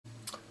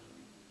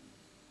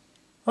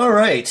All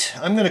right,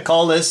 I'm going to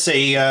call this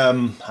a,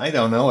 I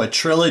don't know, a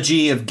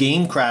trilogy of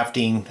game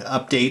crafting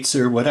updates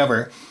or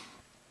whatever,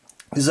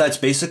 because that's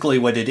basically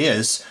what it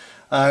is.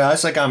 I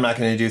was like, I'm not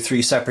going to do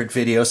 3 separate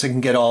videos. I can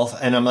get all,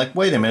 and I'm like,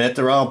 wait a minute,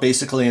 they're all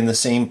basically in the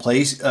same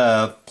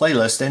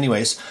playlist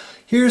anyways.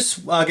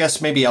 Here's, I guess,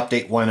 maybe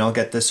update 1. I'll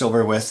get this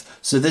over with.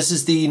 So this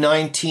is the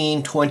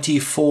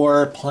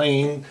 1924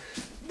 plane.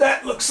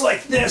 That looks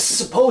like this,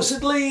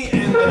 supposedly,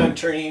 and then I'm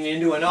turning it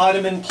into an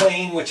Ottoman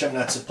plane, which I'm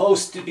not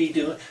supposed to be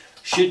doing.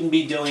 Shouldn't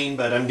be doing,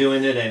 but I'm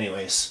doing it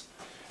anyways.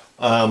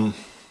 So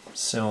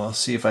I'll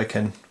see if I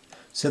can.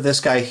 So this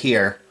guy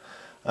here,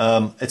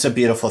 it's a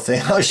beautiful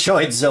thing. I was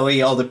showing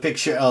Zoe all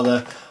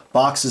the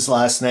boxes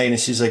last night, and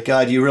she's like,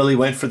 "God, you really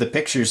went for the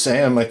pictures,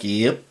 eh?" I'm like,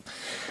 "Yep."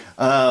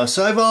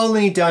 So I've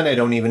only done. I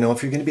don't even know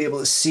if you're going to be able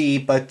to see,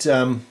 but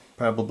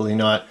probably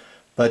not.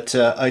 But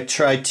I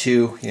tried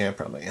to. Yeah,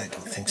 probably. I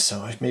don't think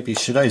so. Maybe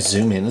should I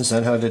zoom in? Is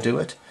that how to do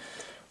it?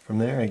 From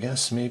there, I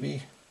guess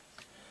maybe.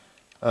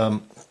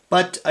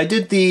 But I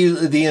did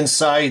the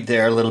inside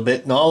there a little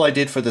bit, and all I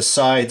did for the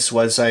sides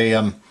was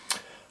I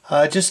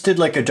just did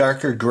like a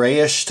darker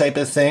grayish type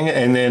of thing,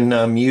 and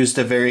then used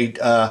a very,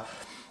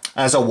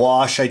 as a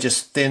wash, I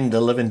just thinned the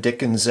living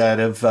dickens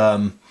out of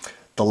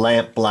the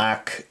lamp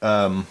black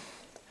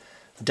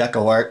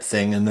deco art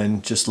thing, and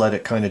then just let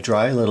it kind of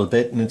dry a little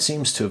bit, and it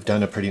seems to have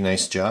done a pretty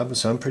nice job,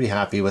 so I'm pretty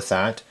happy with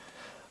that.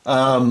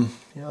 Yeah,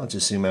 I'll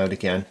just zoom out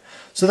again.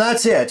 So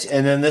that's it,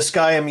 and then this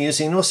guy I'm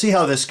using, we'll see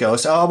how this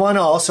goes. I want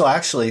to also,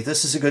 actually,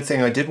 this is a good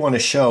thing I did want to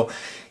show,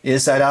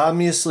 is that I'm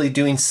obviously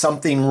doing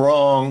something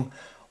wrong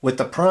with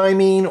the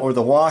priming or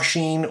the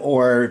washing,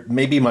 or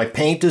maybe my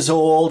paint is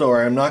old,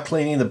 or I'm not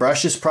cleaning the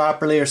brushes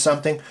properly or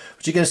something.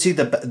 But you're going to see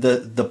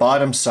the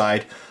bottom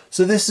side.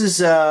 So this is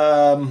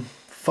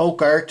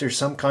folk art or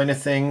some kind of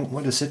thing.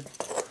 What is it?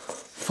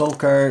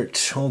 Folk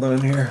art, hold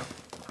on here.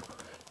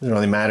 Doesn't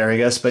really matter, I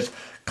guess, but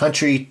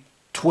Country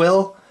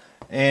Twill.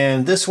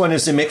 And this one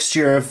is a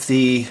mixture of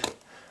the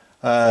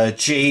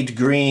jade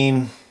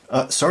green,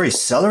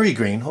 celery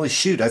green. Holy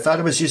shoot, I thought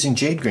I was using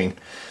jade green.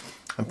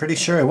 I'm pretty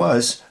sure I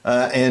was.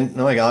 And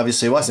no, I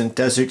obviously wasn't.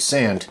 Desert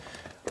sand.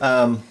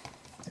 And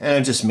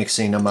I'm just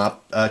mixing them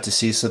up to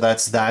see. So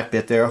that's that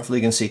bit there. Hopefully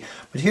you can see.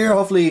 But here,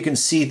 hopefully you can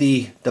see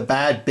the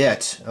bad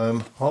bit.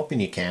 I'm hoping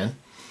you can.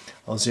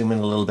 I'll zoom in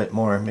a little bit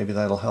more. Maybe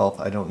that'll help.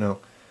 I don't know.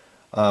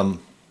 And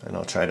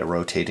I'll try to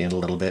rotate it a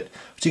little bit.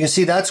 But you can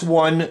see that's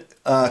one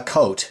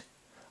coat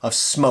of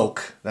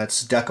smoke.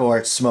 That's Deco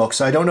Art smoke.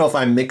 So I don't know if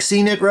I'm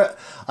mixing it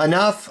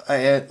enough,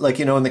 like,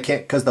 you know, in the can,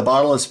 because the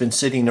bottle has been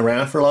sitting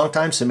around for a long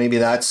time. So maybe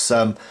that's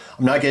I'm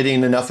not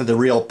getting enough of the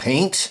real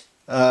paint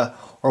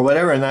or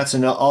whatever. And that's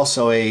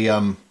also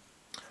a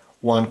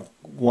one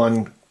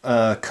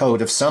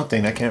coat of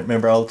something. I can't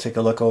remember. I'll take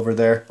a look over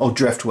there. Oh,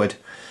 driftwood.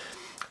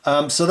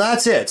 So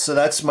that's it. So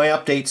that's my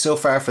update so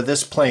far for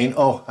this plane.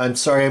 Oh, I'm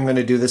sorry, I'm going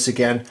to do this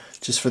again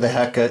just for the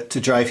heck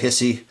to drive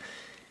Hissy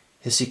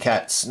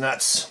Cat's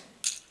nuts.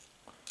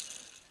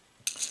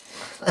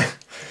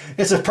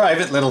 It's a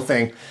private little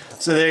thing.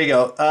 So there you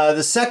go.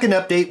 The second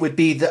update would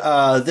be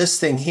this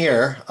thing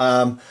here.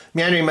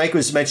 Meandering Mike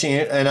was mentioning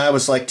it, and I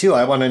was like, too,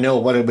 I want to know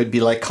what it would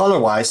be like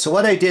color-wise. So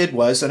what I did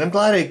was, and I'm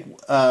glad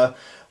I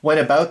went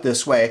about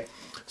this way.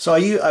 So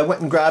I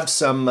went and grabbed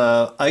some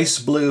ice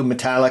blue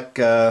metallic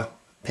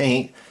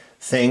paint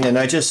thing, and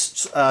I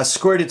just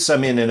squirted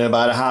some in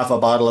about a half a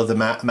bottle of the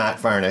matte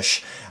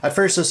varnish. At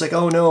first I was like,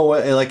 oh no,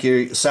 like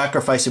you're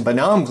sacrificing, but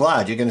now I'm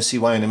glad. You're going to see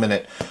why in a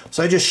minute.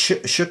 So I just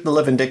shook the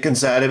living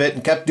dickens out of it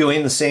and kept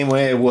doing the same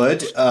way I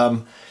would.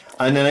 And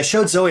then I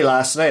showed Zoe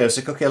last night. I was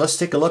like, okay, let's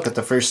take a look at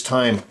the first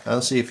time.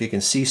 I'll see if you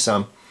can see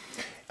some.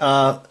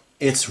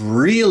 It's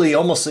really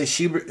almost like,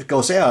 she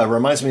goes, yeah, it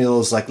reminds me of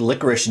those like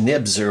licorice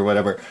nibs or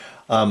whatever.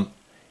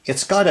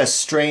 It's got a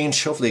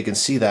strange, hopefully you can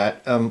see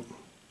that. I'll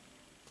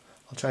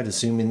try to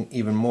zoom in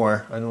even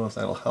more. I don't know if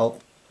that'll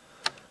help.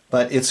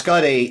 But it's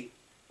got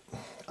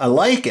I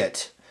like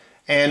it.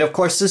 And of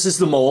course this is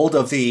the mold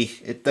of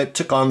that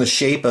took on the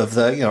shape of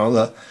the, you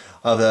know,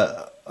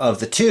 of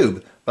the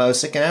tube. But I was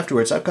thinking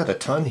afterwards, I've got a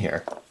ton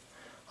here.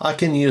 I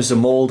can use a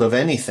mold of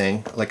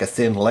anything, like a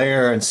thin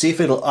layer, and see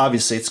if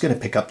obviously it's going to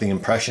pick up the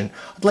impression.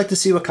 I'd like to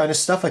see what kind of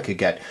stuff I could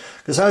get.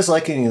 Because I was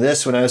liking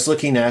this when I was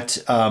looking at,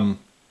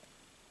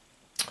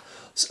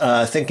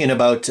 thinking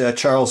about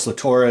Charles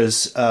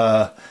Latour's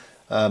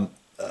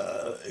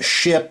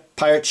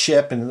pirate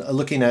ship, and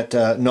looking at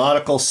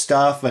nautical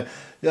stuff, and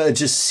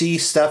just sea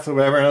stuff or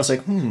whatever, and I was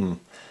like,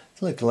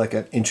 it's like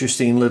an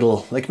interesting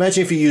little, like,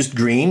 imagine if you used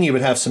green, you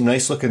would have some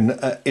nice looking,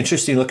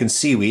 interesting looking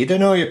seaweed. I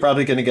know you're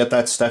probably going to get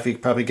that stuff you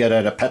could probably get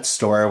at a pet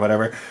store or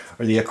whatever,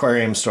 or the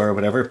aquarium store or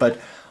whatever, but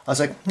I was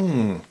like,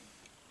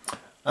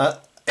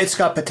 it's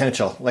got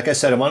potential. Like I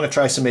said, I want to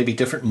try some maybe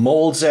different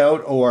molds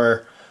out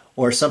or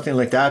something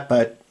like that,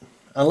 but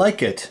I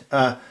like it.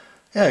 Yeah,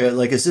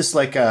 like, is this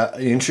like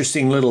an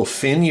interesting little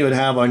fin you would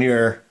have on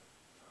your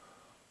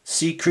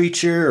sea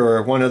creature,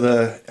 or one of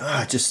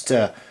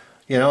the,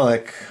 you know,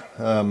 like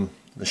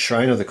the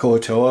Shrine of the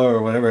Koatoa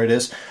or whatever it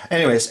is.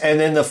 Anyways, and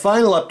then the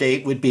final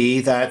update would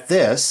be that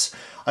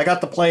I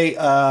got to play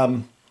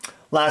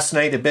last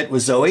night a bit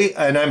with Zoe,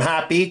 and I'm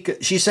happy.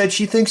 She said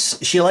she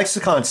thinks she likes the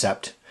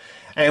concept.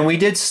 And we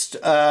did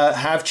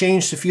have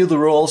changed a few of the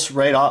rules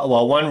right off.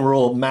 Well, one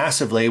rule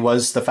massively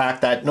was the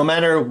fact that no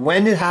matter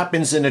when it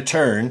happens in a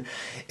turn,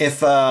 if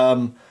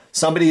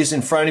somebody is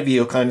in front of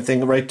you, kind of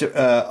thing, right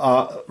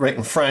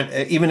in front,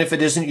 even if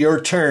it isn't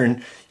your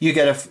turn, you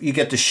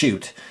get to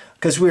shoot.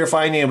 Because we were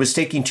finding it was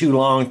taking too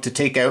long to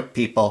take out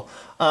people.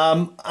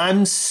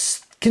 I'm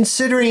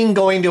considering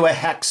going to a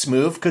hex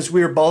move because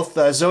we were both.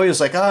 Zoe was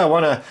like, "Oh, I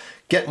want to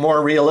get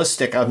more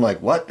realistic." I'm like,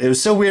 "What?" It was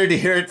so weird to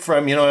hear it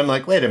from, I'm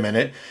like, "Wait a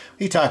minute,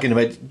 what are you talking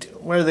about?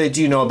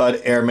 Do you know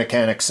about air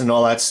mechanics and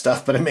all that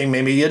stuff?" But I mean,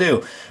 maybe you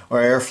do, or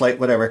air flight,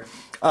 whatever.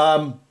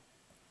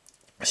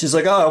 She's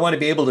like, "Oh, I want to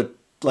be able to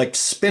like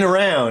spin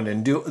around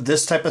and do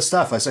this type of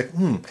stuff." I was like,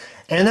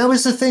 And that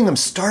was the thing. I'm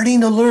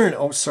starting to learn.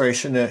 Oh, sorry, I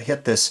shouldn't have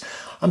hit this.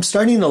 I'm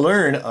starting to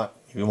learn.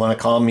 You want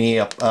to call me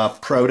a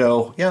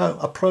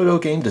proto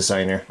game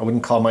designer. I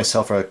wouldn't call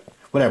myself a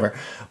whatever,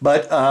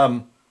 but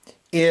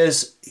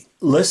is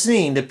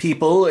listening to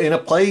people in a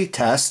play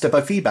test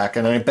about feedback.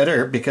 And I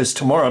better, because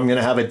tomorrow I'm going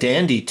to have a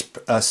dandy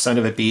son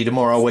of a bee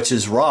tomorrow, which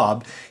is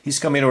Rob. He's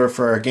coming over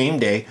for our game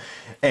day,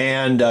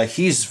 and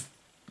he's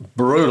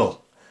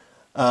brutal.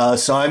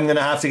 So I'm going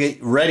to have to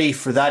get ready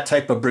for that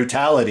type of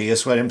brutality,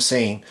 is what I'm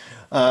saying.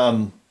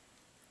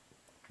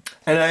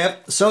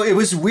 So it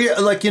was weird,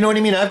 like, you know what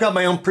I mean? I've got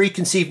my own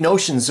preconceived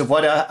notions of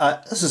what,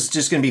 this is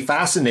just going to be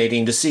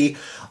fascinating to see.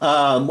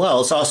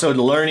 Well, it's also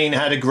learning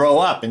how to grow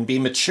up and be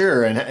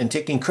mature and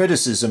taking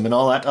criticism and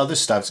all that other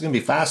stuff. It's going to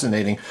be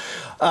fascinating.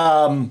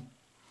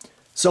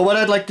 So what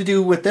I'd like to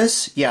do with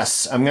this,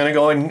 yes, I'm going to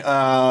go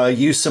and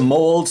use some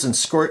molds and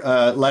squirt,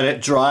 let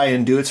it dry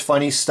and do its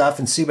funny stuff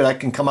and see what I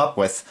can come up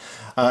with.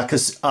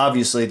 Because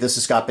obviously this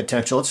has got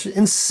potential. It's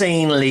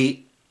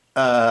insanely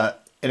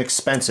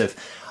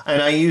inexpensive. And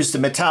I used a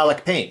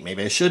metallic paint.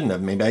 Maybe I shouldn't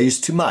have. Maybe I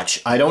used too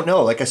much. I don't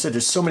know. Like I said,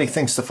 there's so many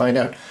things to find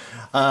out.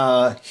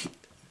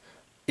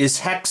 Is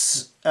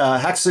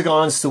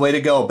hexagons the way to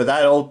go? But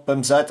that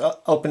opens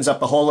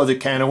up a whole other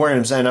can of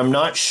worms. And I'm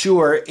not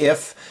sure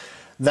if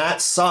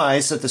that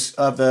size of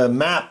the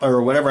map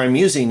or whatever I'm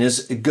using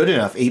is good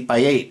enough,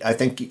 8x8. I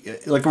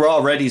think, like, we're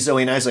already,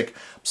 Zoe and I's like,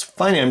 it's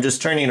funny, I'm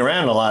just turning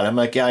around a lot. I'm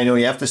like, yeah, I know,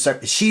 you have to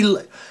start.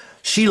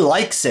 She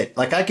likes it.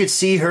 Like, I could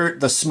see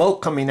the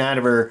smoke coming out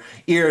of her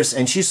ears,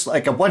 and she's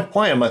like, at one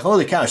point, I'm like,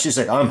 holy cow. She's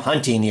like, I'm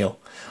hunting you.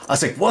 I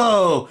was like,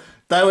 whoa.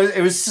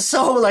 It was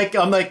so like,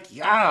 I'm like,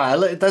 yeah,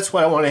 that's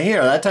what I want to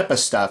hear, that type of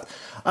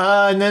stuff.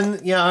 And then,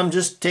 yeah, I'm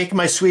just taking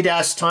my sweet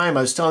ass time.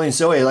 I was telling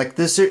Zoe, like,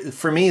 this,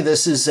 for me,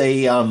 this is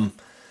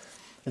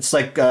it's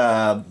like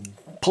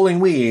pulling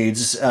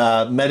weeds,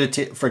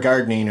 for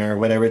gardening or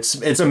whatever.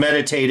 It's a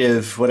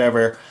meditative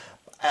whatever.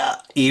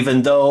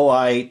 Even though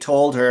I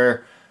told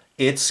her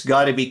it's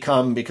got to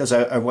become, because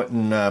I went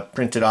and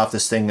printed off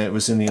this thing that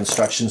was in the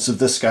instructions of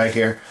this guy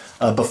here.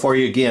 Before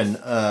you begin,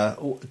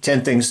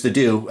 10 things to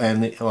do,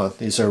 and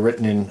these are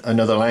written in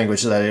another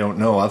language that I don't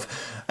know of,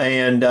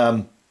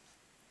 and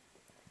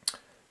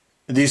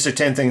these are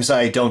 10 things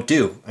I don't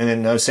do. And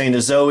then I was saying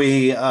to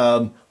Zoe,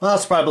 well,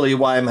 that's probably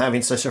why I'm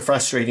having such a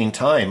frustrating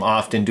time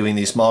often doing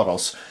these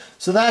models.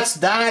 So that's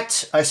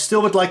that. I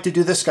still would like to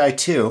do this guy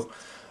too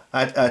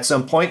at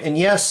some point. And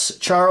yes,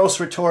 Charles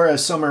Ritora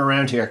is somewhere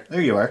around here.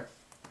 There you are.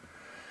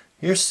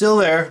 You're still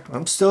there.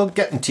 I'm still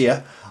getting to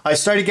you. I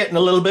started getting a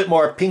little bit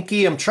more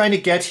pinky. I'm trying to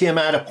get him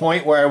at a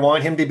point where I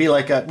want him to be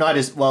like not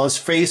as, well, his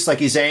face, like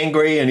he's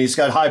angry and he's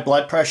got high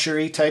blood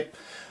pressure-y type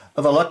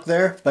of a look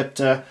there. But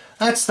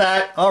that's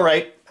that. All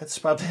right. That's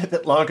probably a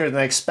bit longer than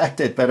I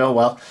expected, but oh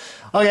well.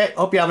 Okay,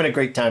 hope you're having a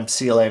great time.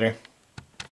 See you later.